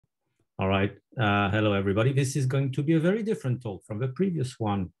All right. Hello, everybody. This is going to be a very different talk from the previous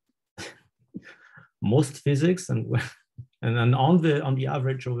one. Most physics and then on the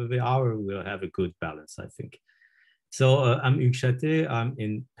average over the hour, we'll have a good balance, I think. So I'm Hugues Chaté. I'm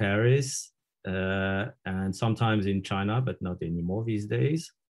in Paris and sometimes in China, but not anymore these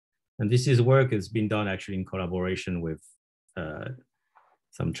days. And this is work that's been done actually in collaboration with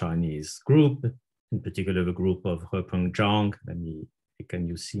some Chinese group, in particular the group of Hugues Chaté. Can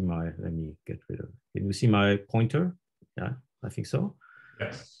you see my, let me get rid of, can you see my pointer? Yeah, I think so.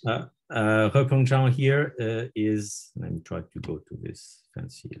 Yes. Hugues Chaté here is, let me try to go to this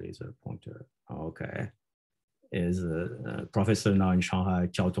fancy laser pointer. Okay. Is a professor now in Shanghai,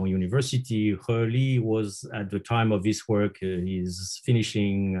 Jiao Tong University. He Li was, at the time of this work, he's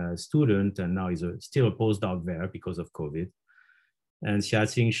finishing a student, and now he's still a postdoc there because of COVID. And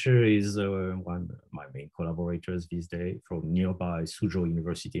Xiaqing Shi is one of my main collaborators these days from nearby Suzhou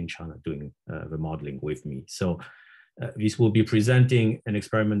University in China, doing the modeling with me. So this will be presenting an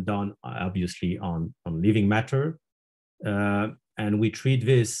experiment done obviously on living matter. And we treat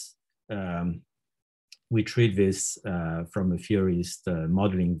this from a theorist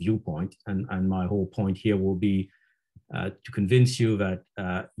modeling viewpoint. And my whole point here will be to convince you that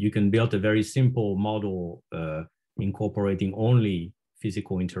you can build a very simple model incorporating only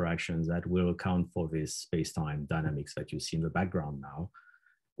physical interactions that will account for this space-time dynamics that you see in the background now,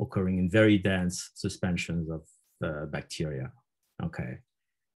 occurring in very dense suspensions of bacteria. Okay.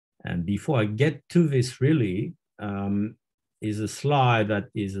 And before I get to this, really, is a slide that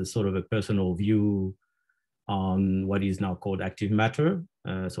is a sort of a personal view on what is now called active matter.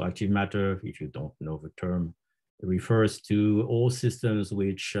 So active matter, if you don't know the term, refers to all systems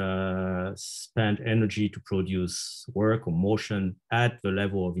which spend energy to produce work or motion at the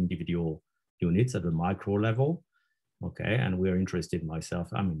level of individual units at the micro level. Okay, and we're interested,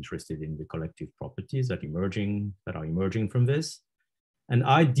 I'm interested in the collective properties that are emerging from this. And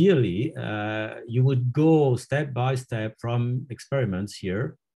ideally, you would go step by step from experiments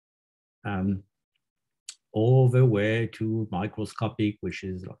here all the way to microscopic, which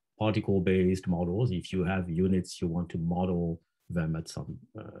is particle-based models. If you have units, you want to model them at some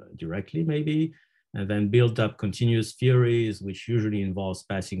directly maybe, and then build up continuous theories, which usually involves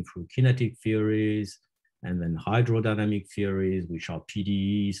passing through kinetic theories, and then hydrodynamic theories, which are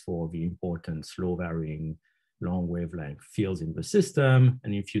PDEs for the important slow varying long wavelength fields in the system.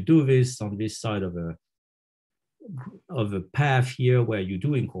 And if you do this on this side of a path here where you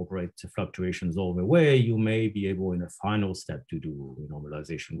do incorporate fluctuations all the way, you may be able in a final step to do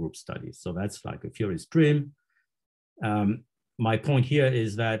normalization group studies. So that's like a theorist dream. My point here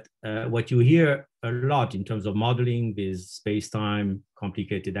is that what you hear a lot in terms of modeling these space-time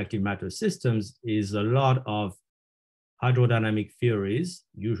complicated active matter systems is a lot of hydrodynamic theories,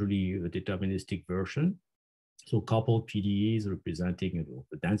 usually the deterministic version. So coupled PDEs representing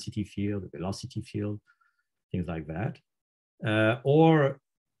the density field, the velocity field, things like that, or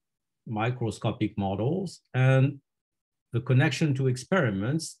microscopic models. And the connection to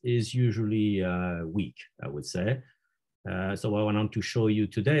experiments is usually weak, I would say. So what I want to show you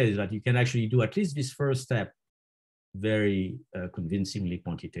today is that you can actually do at least this first step very convincingly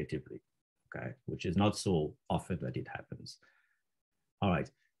quantitatively, okay, which is not so often that it happens. All right,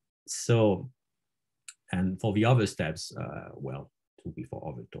 so, and for the other steps, well, it will be for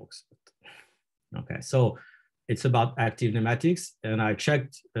other talks. But, okay, so it's about active nematics, and I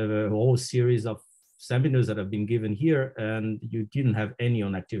checked a whole series of seminars that have been given here, and you didn't have any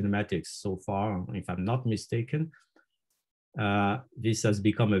on active nematics so far, if I'm not mistaken. This has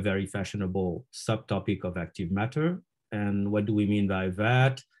become a very fashionable subtopic of active matter. And what do we mean by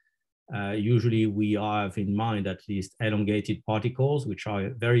that? Usually we have in mind at least elongated particles, which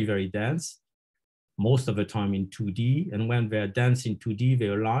are very, very dense, most of the time in 2D. And when they're dense in 2D, they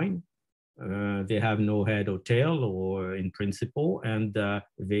align. They have no head or tail, or in principle, and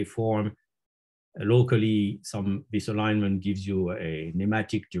they form locally. This alignment gives you a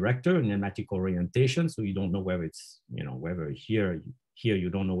nematic director, a nematic orientation, so you don't know whether it's, whether here you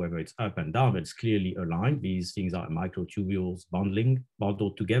don't know whether it's up and down, but it's clearly aligned. These things are microtubules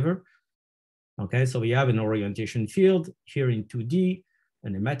bundled together. Okay, so we have an orientation field here in 2D, a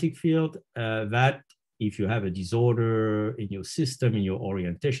nematic field that, if you have a disorder in your system, in your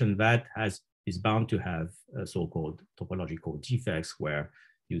orientation, that is bound to have so-called topological defects, where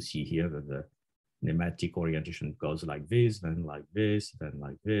you see here that the nematic orientation goes like this, then like this, then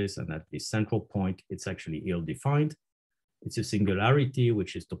like this, and at the central point, it's actually ill-defined. It's a singularity,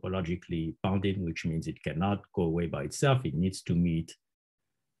 which is topologically bounded, which means it cannot go away by itself. It needs to meet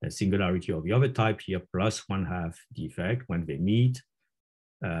a singularity of the other type here, plus 1/2 defect. When they meet,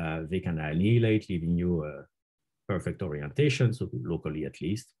 they can annihilate, leaving you a perfect orientation, so locally at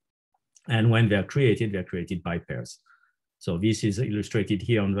least. And when they're created by pairs. So this is illustrated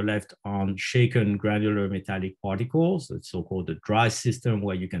here on the left on shaken granular metallic particles. It's so-called the dry system,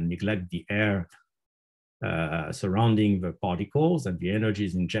 where you can neglect the air surrounding the particles, and the energy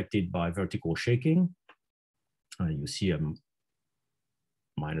is injected by vertical shaking. You see a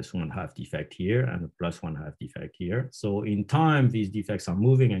 -1/2 defect here and a +1/2 defect here. So in time, these defects are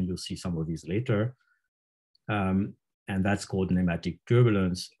moving, and you'll see some of these later. And that's called nematic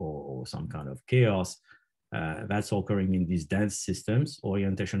turbulence, or some kind of chaos. That's occurring in these dense systems.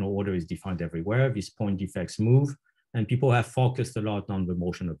 Orientational order is defined everywhere. These point defects move, and people have focused a lot on the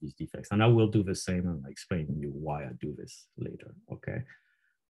motion of these defects. And I will do the same, and I'll explain to you why I do this later, okay?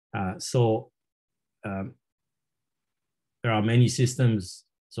 There are many systems.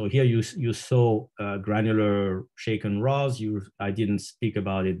 So here you saw granular shaken rods. I didn't speak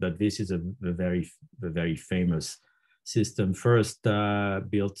about it, but this is the very famous system, first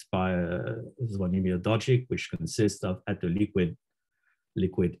built by Zvonimir Dojic, which consists of, at the liquid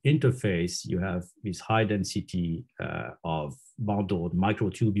interface, you have this high density of bonded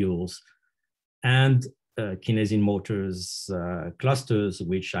microtubules and kinesin motors clusters,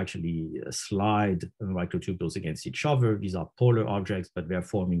 which actually slide microtubules against each other. These are polar objects, but they're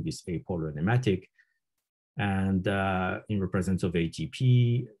forming this apolar nematic. And in represence of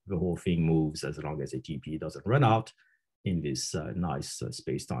ATP, the whole thing moves as long as ATP doesn't run out in this nice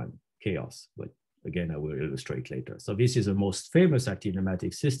space-time chaos. But again, I will illustrate later. So this is the most famous actin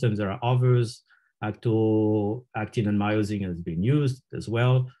nematic system. There are others. Actin and myosin has been used as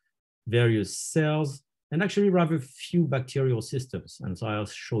well. Various cells, and actually rather few bacterial systems. And so I'll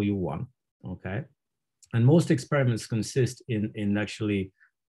show you one, okay? And most experiments consist in actually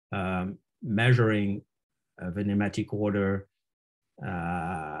measuring the nematic order,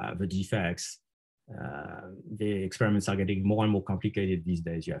 the defects. The experiments are getting more and more complicated these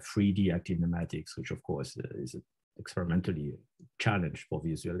days. You have 3D actin nematics, which of course is experimentally challenged for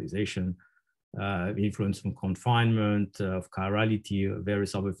visualization. The influence from confinement, of chirality,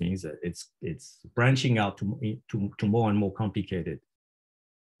 various other things. It's branching out to more and more complicated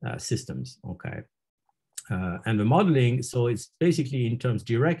systems, okay? And the modeling, so it's basically in terms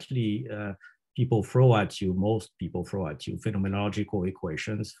directly, most people throw at you phenomenological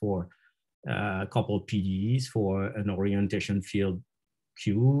equations for coupled PDEs for an orientation field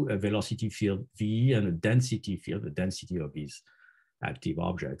Q, a velocity field V, and a density field, the density of these active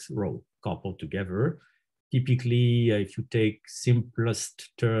objects, rho, coupled together. Typically, if you take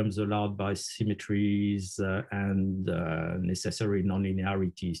simplest terms allowed by symmetries and necessary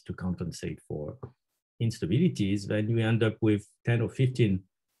nonlinearities to compensate for instabilities, then you end up with 10 or 15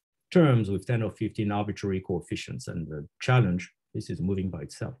 terms with 10 or 15 arbitrary coefficients. And the challenge, this is moving by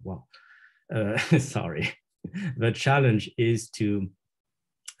itself, wow. Sorry. The challenge is to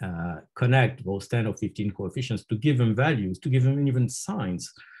connect those 10 or 15 coefficients to give them values, to give them even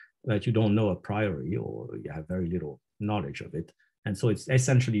signs that you don't know a priori, or you have very little knowledge of it. And so it's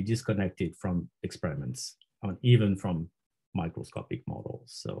essentially disconnected from experiments, even from microscopic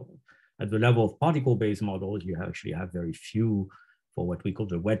models. So at the level of particle-based models, you actually have very few for what we call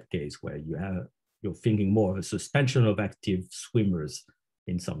the wet case, where you're thinking more of a suspension of active swimmers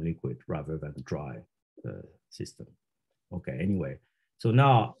in some liquid rather than a dry system. Okay, anyway. So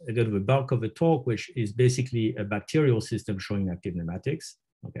now I go to the bulk of the talk, which is basically a bacterial system showing active nematics.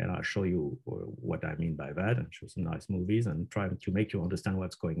 Okay, and I'll show you what I mean by that, and show some nice movies and try to make you understand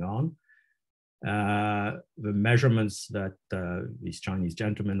what's going on. The measurements that these Chinese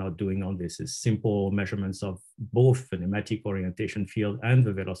gentlemen are doing on this is simple measurements of both the nematic orientation field and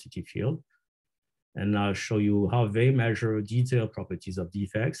the velocity field. And I'll show you how they measure detailed properties of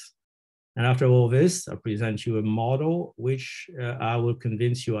defects. And after all this, I'll present you a model, which I will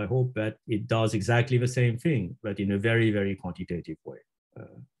convince you, I hope, that it does exactly the same thing, but in a very, very quantitative way.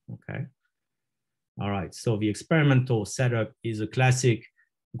 Okay. All right, so the experimental setup is a classic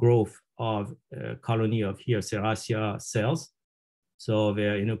growth of a colony of here Serratia cells. So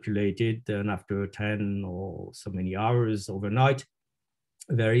they're inoculated, and after 10 or so many hours overnight,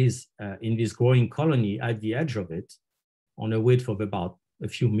 there is in this growing colony at the edge of it, on a width of about a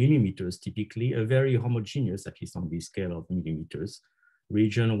few millimeters, typically a very homogeneous, at least on this scale of millimeters,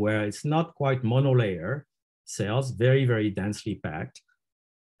 region where it's not quite monolayer cells, very, very densely packed.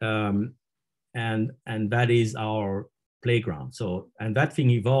 And that is our playground. So, and that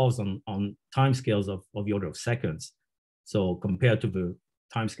thing evolves on timescales of the order of seconds. So compared to the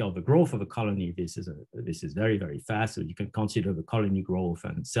timescale of the growth of a colony, this is very, very fast. So you can consider the colony growth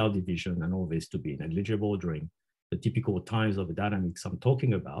and cell division and all this to be negligible during the typical times of the dynamics I'm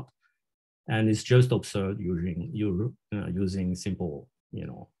talking about. And it's just observed using simple,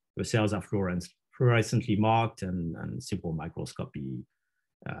 the cells are fluorescently marked and simple microscopy,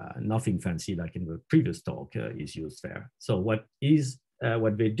 nothing fancy like in the previous talk is used there. So what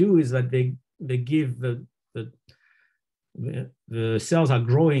they do is that they give the cells are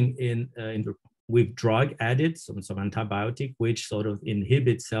growing with drug added, some antibiotic, which sort of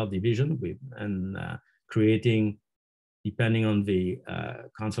inhibits cell division and creating, depending on the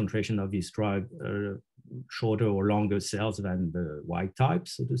concentration of this drug, shorter or longer cells than the wild type,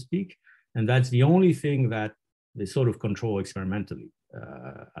 so to speak. And that's the only thing that they sort of control experimentally.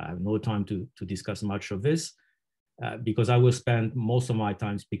 I have no time to discuss much of this because I will spend most of my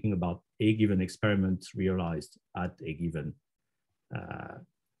time speaking about a given experiment realized at a given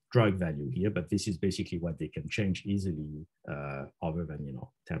drug value here, but this is basically what they can change easily other than,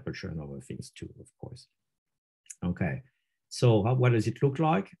 temperature and other things too, of course. Okay, so what does it look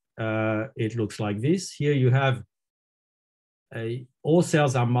like? It looks like this. Here you have all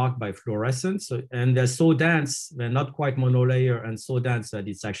cells are marked by fluorescence, and they're so dense, they're not quite monolayer and so dense that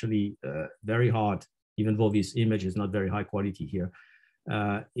it's actually very hard, even though this image is not very high quality here.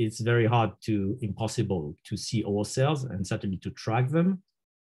 It's very hard impossible to see all cells and certainly to track them.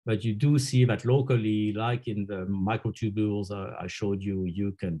 But you do see that locally, like in the microtubules I showed you,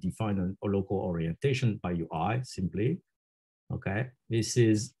 you can define a local orientation by your eye simply. Okay, this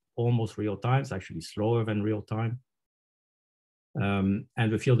is almost real time. It's actually slower than real time.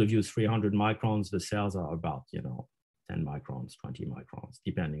 And the field of view is 300 microns. The cells are about, 10 microns, 20 microns,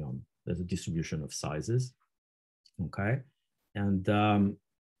 depending on the distribution of sizes. Okay, and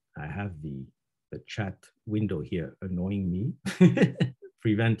I have the chat window here annoying me,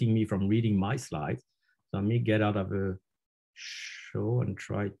 preventing me from reading my slides. So let me get out of the show and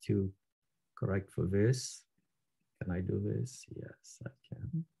try to correct for this. Can I do this? Yes, I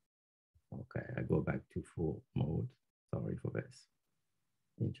can. Okay, I go back to full mode. Sorry for this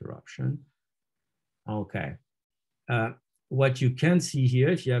interruption. Okay. What you can see here,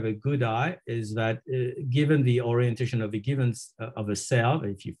 if you have a good eye, is that given the orientation of the of a cell,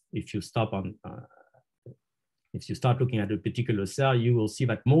 if you stop on if you start looking at a particular cell, you will see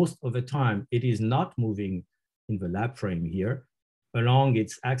that most of the time it is not moving in the lab frame here along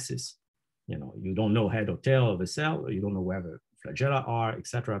its axis. You don't know head or tail of a cell, or you don't know where the flagella are,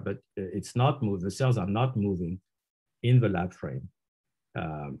 etc. But it's not moving. The cells are not moving in the lab frame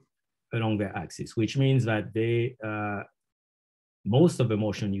along their axis, which means that they most of the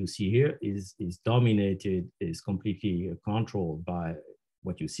motion you see here is dominated, is completely controlled by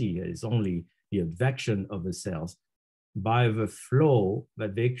what you see is only the advection of the cells by the flow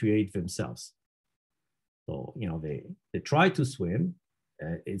that they create themselves. So, they try to swim.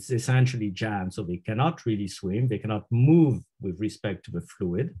 It's essentially jammed, so they cannot really swim. They cannot move with respect to the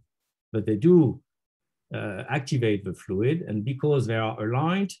fluid, but they do activate the fluid. And because they are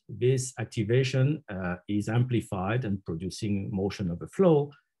aligned, this activation is amplified and producing motion of the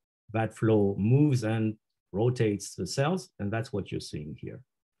flow. That flow moves and rotates the cells, and that's what you're seeing here.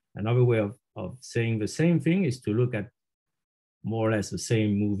 Another way of saying the same thing is to look at more or less the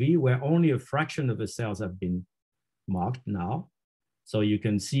same movie where only a fraction of the cells have been marked now. So you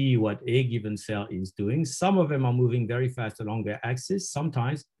can see what a given cell is doing. Some of them are moving very fast along their axis,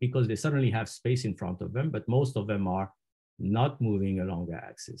 sometimes because they suddenly have space in front of them, but most of them are not moving along their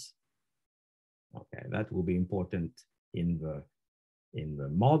axis. Okay, that will be important in the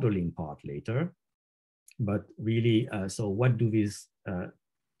modeling part later. But really, so what do these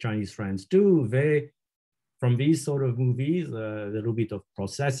Chinese friends do? They, from these sort of movies, a little bit of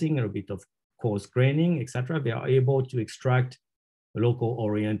processing, a little bit of coarse graining, etc., they are able to extract local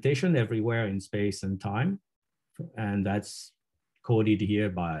orientation everywhere in space and time. And that's coded here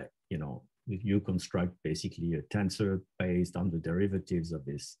by, you construct basically a tensor based on the derivatives of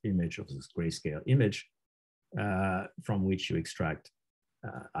this image, of this grayscale image, from which you extract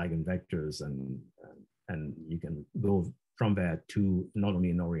eigenvectors, and you can go from there to not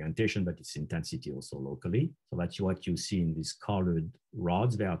only in orientation, but its intensity also locally. So that's what you see in these colored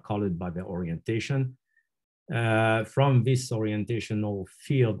rods. They are colored by their orientation. From this orientational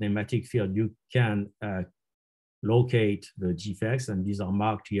field, nematic field, you can locate the defects, and these are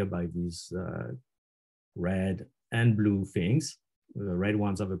marked here by these red and blue things. The red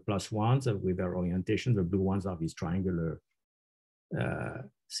ones are the plus ones with their orientation. The blue ones are these triangular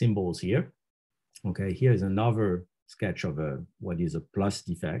symbols here. Okay, here's another sketch of what is a plus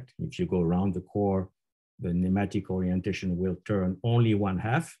defect. If you go around the core, the nematic orientation will turn only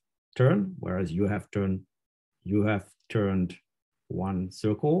 1/2 turn, whereas you have turned one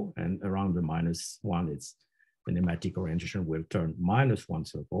circle, and around the -1, the nematic orientation will turn -1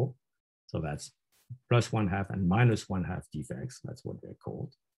 circle. So that's +1/2 and -1/2 defects. That's what they're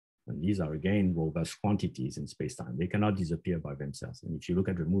called. And these are, again, robust quantities in space-time. They cannot disappear by themselves. And if you look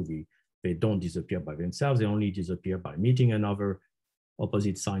at the movie, they don't disappear by themselves. They only disappear by meeting another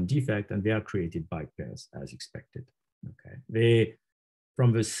opposite sign defect, and they are created by pairs as expected. Okay. They,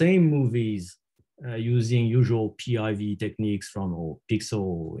 from the same movies, using usual PIV techniques from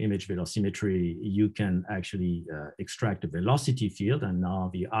pixel image velocimetry, you can actually extract the velocity field. And now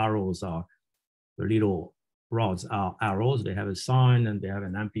the arrows are, the little rods are arrows. They have a sign and they have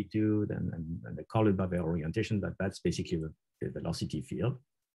an amplitude, and they're colored by their orientation. That's basically the velocity field.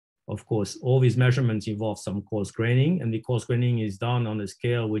 Of course, all these measurements involve some coarse graining, and the coarse graining is done on a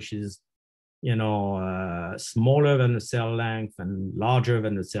scale which is, you know, smaller than the cell length and larger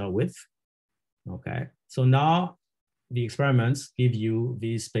than the cell width. Okay, so now the experiments give you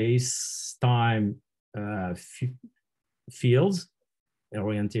these space-time fields,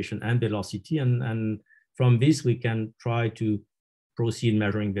 orientation and velocity, and from this we can try to proceed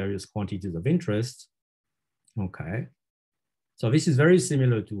measuring various quantities of interest. Okay, so this is very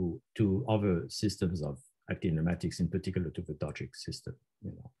similar to other systems of active nematics, in particular to the Dogic system,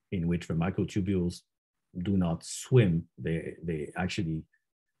 you know, in which the microtubules do not swim; they actually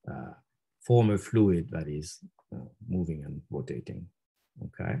form a fluid that is moving and rotating.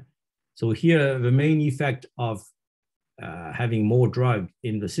 Okay, so here the main effect of having more drug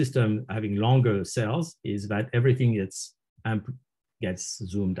in the system, having longer cells, is that everything gets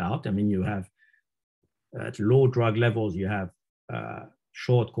zoomed out. I mean, you have at low drug levels, you have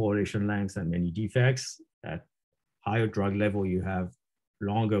short correlation lengths and many defects. At higher drug level, you have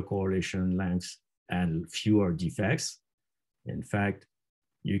longer correlation lengths and fewer defects. In fact,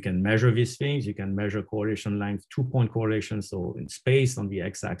 you can measure these things. You can measure correlation length, 2-point correlation. So in space on the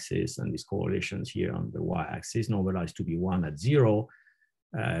x-axis, and these correlations here on the y-axis, normalized to be 1 at 0.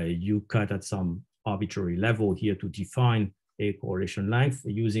 You cut at some arbitrary level here to define a correlation length.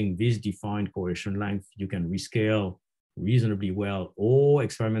 Using this defined correlation length, you can rescale reasonably well all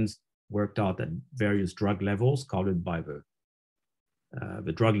experiments worked out at various drug levels, colored by the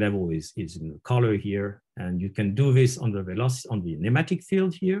drug level is in the color here, and you can do this on the velocity, on the nematic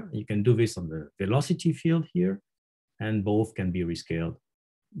field here. You can do this on the velocity field here, and both can be rescaled.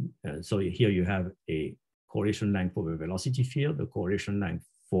 So here you have a correlation length for the velocity field, a correlation length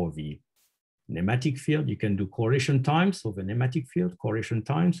for the nematic field. You can do correlation times of the nematic field, correlation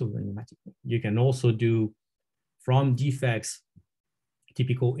times of the nematic field. You can also do from defects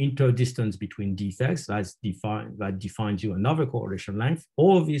typical interdistance between defects that defines you another correlation length.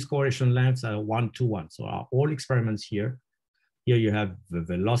 All of these correlation lengths are 1-to-1. So are all experiments here. Here you have the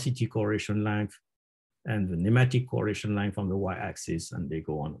velocity correlation length and the nematic correlation length on the y-axis, and they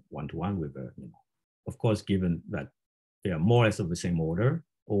go on 1-to-1 with a, you know, of course, given that they are more or less of the same order,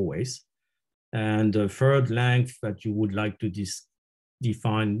 always. And the third length that you would like to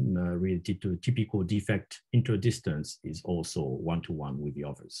define related to typical defect interdistance is also 1-to-1 with the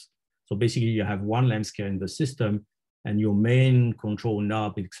others. So basically you have one length scale in the system, and your main control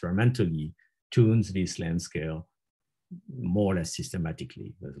knob experimentally tunes this length scale more or less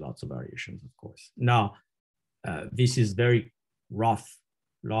systematically. There's lots of variations, of course. Now, this is very rough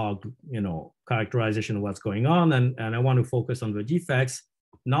log, you know, characterization of what's going on, and I want to focus on the defects.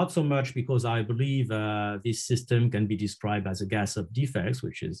 Not so much because I believe this system can be described as a gas of defects,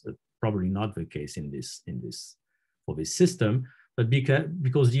 which is probably not the case for this system, but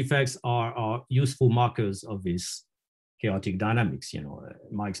because defects are useful markers of this chaotic dynamics. You know,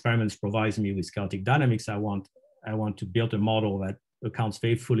 my experiments provides me with chaotic dynamics. I want to build a model that accounts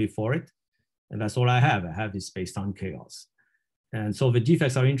faithfully for it, and that's all I have. I have this space-time chaos. And so the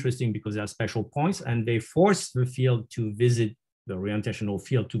defects are interesting because they are special points, and they force the field to visit the orientational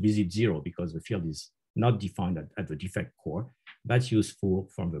field to visit 0, because the field is not defined at the defect core. That's useful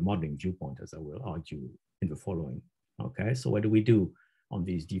from the modeling viewpoint, as I will argue in the following. Okay, so what do we do on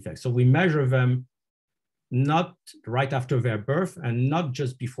these defects? So we measure them not right after their birth and not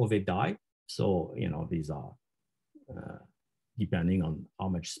just before they die. So, you know, these are, depending on how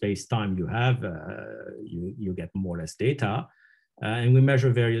much space-time you have, you get more or less data. And we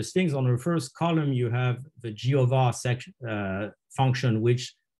measure various things. On the first column, you have the G of R function,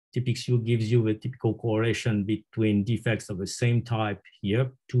 which typically gives you a typical correlation between defects of the same type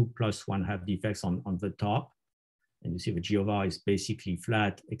here, 2 + 1/2 defects on the top. And you see the G of R is basically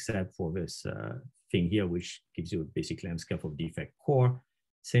flat, except for this thing here, which gives you a basic length scale for defect core.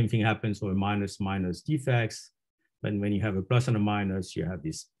 Same thing happens for minus defects. But when you have a plus and a minus, you have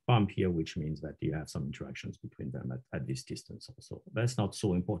this bump here, which means that you have some interactions between them at this distance also. That's not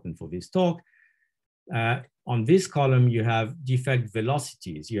so important for this talk. On this column, you have defect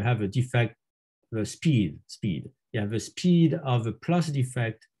velocities. You have a defect, the speed. You have a speed of a plus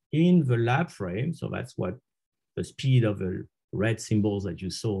defect in the lab frame. So that's what the speed of the red symbols that you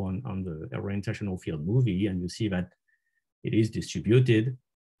saw on the orientational field movie. And you see that it is distributed.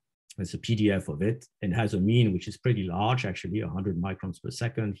 It's a PDF of it and has a mean, which is pretty large, actually 100 microns per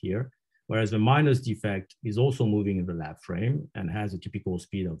second here. Whereas the minus defect is also moving in the lab frame and has a typical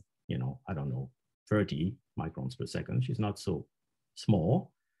speed of, I don't know, 30 microns per second, which is not so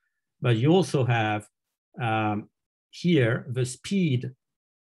small. But you also have here the speed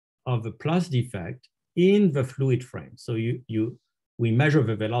of the plus defect in the fluid frame. So we measure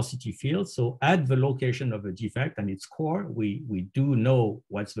the velocity field. So at the location of the defect and its core, we do know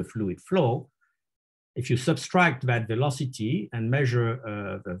what's the fluid flow. If you subtract that velocity and measure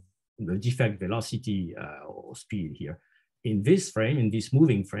the defect velocity or speed here, in this frame, in this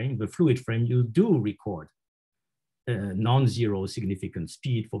moving frame, the fluid frame, you do record non-zero significant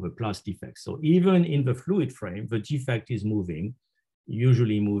speed for the plus defect. So even in the fluid frame, the defect is moving,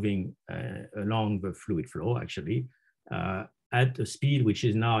 usually moving along the fluid flow, actually, at a speed which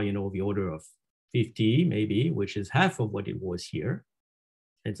is now, the order of 50, maybe, which is half of what it was here.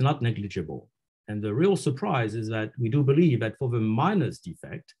 It's not negligible. And the real surprise is that we do believe that for the minus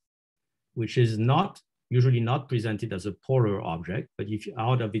defect, which is usually not presented as a polar object, but if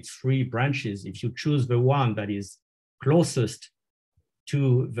out of its 3 branches, if you choose the one that is closest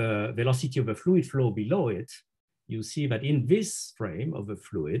to the velocity of the fluid flow below it, you see that in this frame of the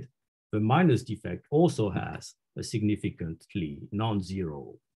fluid, the minus defect also has a significantly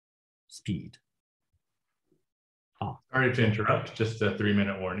non-zero speed. Sorry to interrupt, just a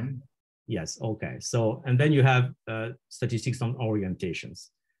 3-minute warning. Yes, okay. So, and then you have statistics on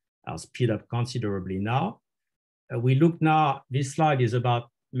orientations. I'll speed up considerably now. We look now, this slide is about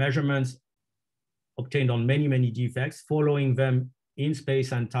measurements obtained on many, many defects, following them in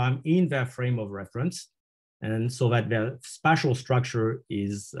space and time in their frame of reference. And so that their spatial structure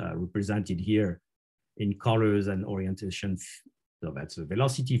is represented here in colors and orientation. So that's the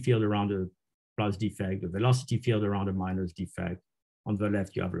velocity field around a plus defect, the velocity field around a minus defect. On the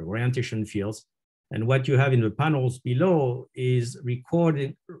left, you have the orientation fields. And what you have in the panels below is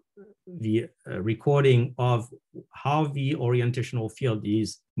recording of how the orientational field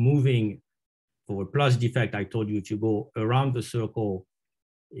is moving. For a plus defect, I told you if you go around the circle,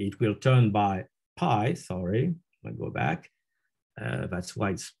 it will turn by pi, sorry, I'll go back. That's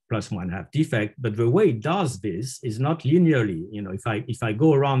why it's +1/2 defect. But the way it does this is not linearly. If I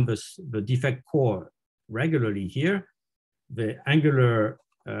go around the defect core regularly here, the angular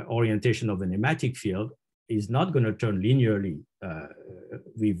orientation of the nematic field is not going to turn linearly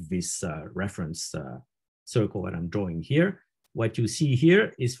with this reference circle that I'm drawing here. What you see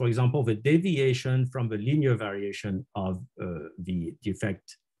here is, for example, the deviation from the linear variation of the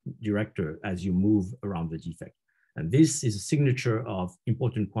defect director as you move around the defect. And this is a signature of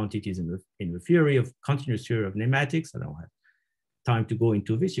important quantities in the theory of continuous theory of nematics. I don't have time to go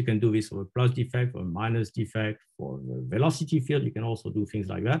into this. You can do this for a plus defect or a minus defect. For the velocity field, you can also do things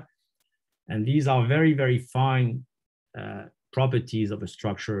like that. And these are very, very fine properties of a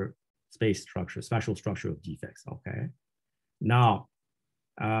structure, spatial structure of defects, okay? Now,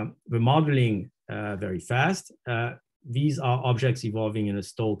 the modeling very fast. These are objects evolving in a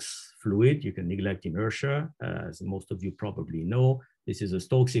Stokes fluid. You can neglect inertia, as most of you probably know. This is a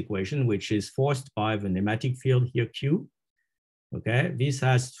Stokes equation, which is forced by the nematic field here, Q. Okay, this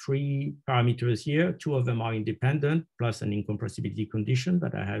has 3 parameters here. 2 of them are independent, plus an incompressibility condition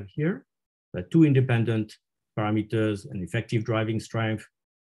that I have here. But 2 independent parameters, an effective driving strength,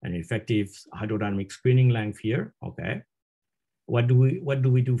 an effective hydrodynamic screening length here. Okay, what do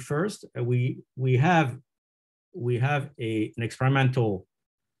we do first? We have an experimental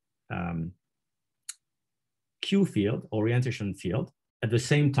Q field, orientation field. At the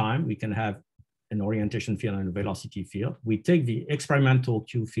same time, we can have an orientation field and a velocity field. We take the experimental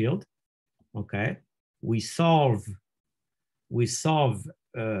Q field, okay? We solve,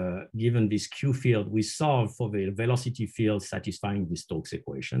 given this Q field, we solve for the velocity field satisfying the Stokes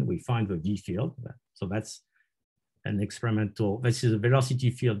equation. We find the V field. So that's an experimental, this is a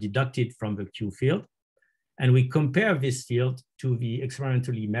velocity field deducted from the Q field. And we compare this field to the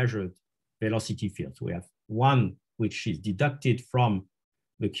experimentally measured velocity field. So we have one which is deducted from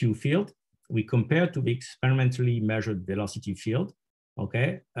the Q field. We compare to the experimentally measured velocity field,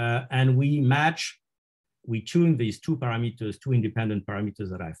 okay? And we tune these 2 parameters, 2 independent parameters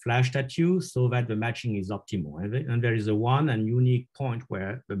that I flashed at you so that the matching is optimal. And there is a one and unique point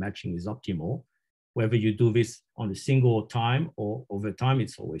where the matching is optimal. Whether you do this on a single time or over time,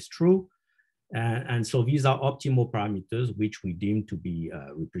 it's always true. And so these are optimal parameters, which we deem to be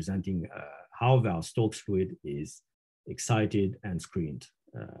representing how the Stokes fluid is excited and screened.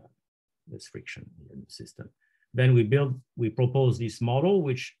 There's friction in the system. Then we propose this model,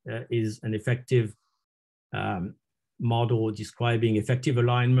 which is an effective model describing effective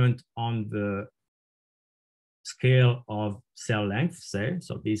alignment on the scale of cell length, say.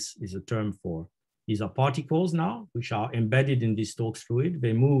 So this is a term for, these are particles now, which are embedded in this Stokes fluid.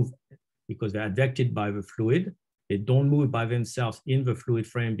 They move because they're advected by the fluid. They don't move by themselves in the fluid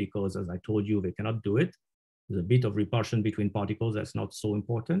frame because, as I told you, they cannot do it. There's a bit of repulsion between particles. That's not so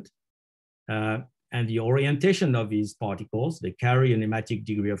important. And the orientation of these particles, they carry a nematic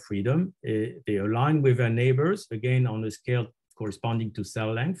degree of freedom. They align with their neighbors, again, on a scale corresponding to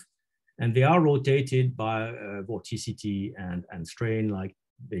cell length. And they are rotated by vorticity and strain like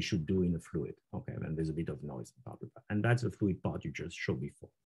they should do in a fluid. Okay, and there's a bit of noise about it. And that's the fluid part you just showed before.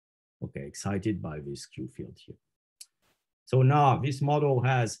 Okay, excited by this Q field here. So now this model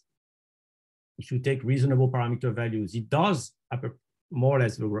has, if you take reasonable parameter values, it does more or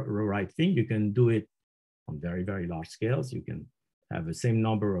less the right thing. You can do it on very, very large scales. You can have the same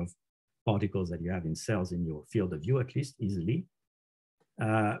number of particles that you have in cells in your field of view, at least easily.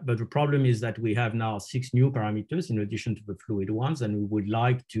 But the problem is that we have now 6 new parameters in addition to the fluid ones, and we would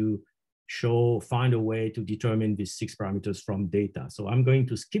like to find a way to determine these 6 parameters from data. So I'm going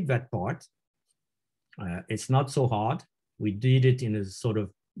to skip that part. It's not so hard. We did it in a sort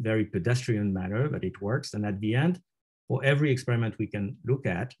of very pedestrian manner, but it works. And at the end, for every experiment we can look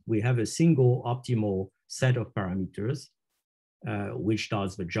at, we have a single optimal set of parameters, which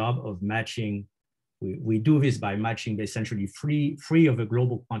does the job of matching. We do this by matching essentially three of the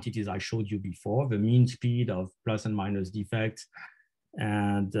global quantities I showed you before, the mean speed of plus and minus defects,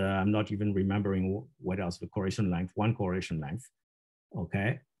 and I'm not even remembering what else, the correlation length, one correlation length,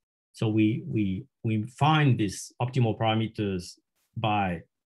 okay? So we find these optimal parameters by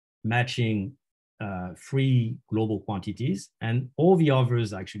matching 3 global quantities, and all the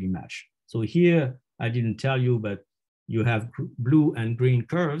others actually match. So here, I didn't tell you, but you have blue and green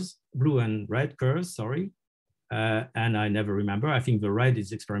curves, blue and red curves, sorry. And I never remember, I think the red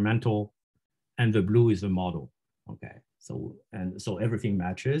is experimental and the blue is the model, okay? So everything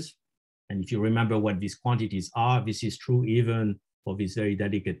matches. And if you remember what these quantities are, this is true even for this very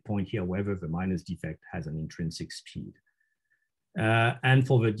delicate point here, whether the minus defect has an intrinsic speed. And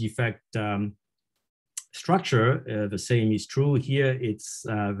for the defect structure, the same is true. Here, it's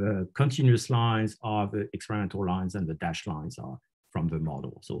the continuous lines are the experimental lines and the dashed lines are from the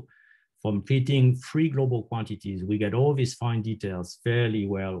model. So from fitting 3 global quantities, we get all these fine details fairly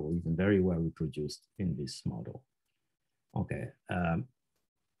well or even very well reproduced in this model. Okay,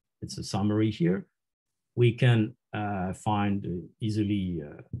 it's a summary here. We can find easily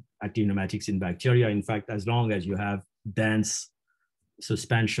active nematics in bacteria. In fact, as long as you have dense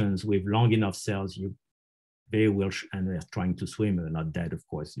suspensions with long enough cells, they will, and they're trying to swim, they're not dead, of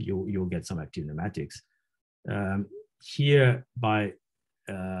course, you'll get some active nematics. Here, by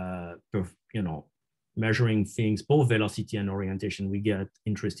measuring things, both velocity and orientation, we get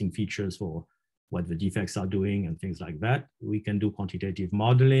interesting features for what the defects are doing and things like that. We can do quantitative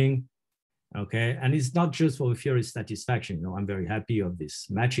modeling, okay? And it's not just for the theorist's satisfaction. I'm very happy of this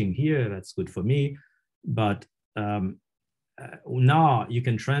matching here, that's good for me, but now you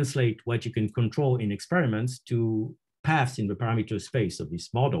can translate what you can control in experiments to paths in the parameter space of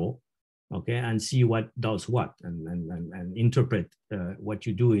this model, okay, and see what does what, and interpret what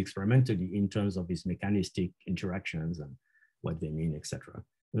you do experimentally in terms of these mechanistic interactions and what they mean, etc.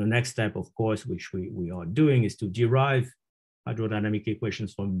 The next step, of course, which we are doing, is to derive hydrodynamic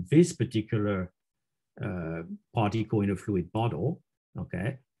equations from this particular particle in a fluid model,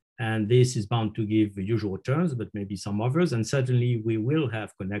 okay? And this is bound to give the usual terms, but maybe some others. And certainly we will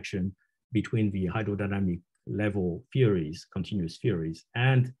have connection between the hydrodynamic level theories, continuous theories,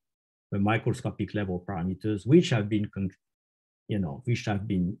 and the microscopic level parameters, which have been,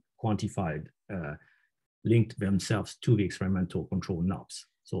 quantified, linked themselves to the experimental control knobs.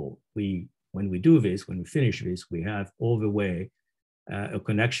 So when we do this, when we finish this, we have all the way a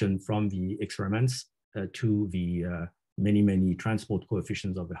connection from the experiments to the many transport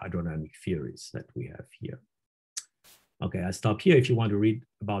coefficients of the hydrodynamic theories that we have here. Okay, I stop here. If you want to read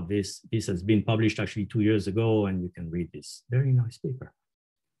about this, this has been published actually 2 years ago, and you can read this very nice paper.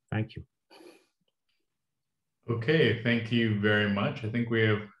 Thank you. Okay, thank you very much. I think we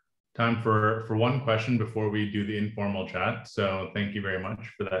have time for one question before we do the informal chat. So thank you very much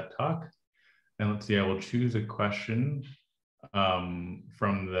for that talk. And let's see, I will choose a question from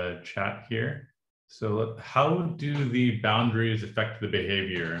the chat here. So how do the boundaries affect the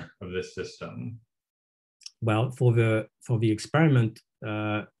behavior of this system? Well, for the experiment,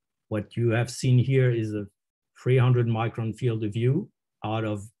 what you have seen here is a 300 micron field of view out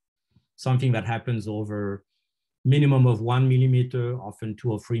of something that happens over minimum of 1 millimeter, often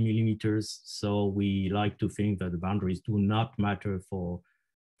 2 or 3 millimeters. So we like to think that the boundaries do not matter for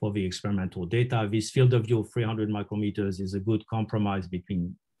the experimental data. This field of view of 300 micrometers is a good compromise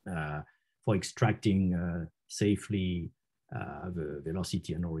between for extracting safely the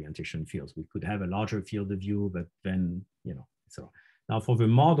velocity and orientation fields. We could have a larger field of view, but then, so now for the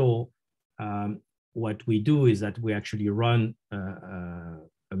model, what we do is that we actually run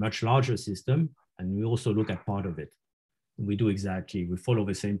a much larger system, and we also look at part of it. We follow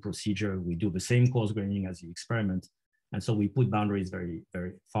the same procedure, we do the same coarse graining as the experiment, and so we put boundaries very,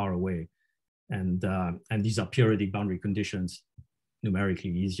 very far away. And these are periodic boundary conditions, numerically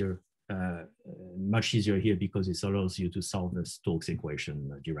easier, much easier here because it allows you to solve the Stokes equation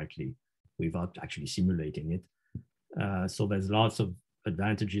directly without actually simulating it. So there's lots of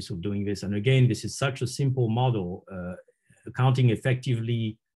advantages of doing this. And again, this is such a simple model, accounting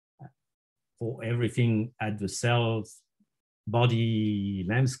effectively for everything at the cells, body,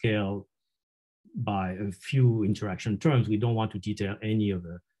 length scale by a few interaction terms. We don't want to detail any of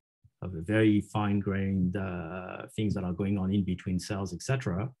the very fine-grained things that are going on in between cells,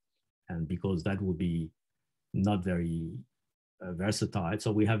 etc. And because that would be not very versatile.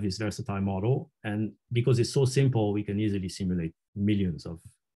 So we have this versatile model. And because it's so simple, we can easily simulate millions of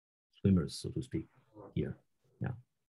swimmers, so to speak, here. Yeah.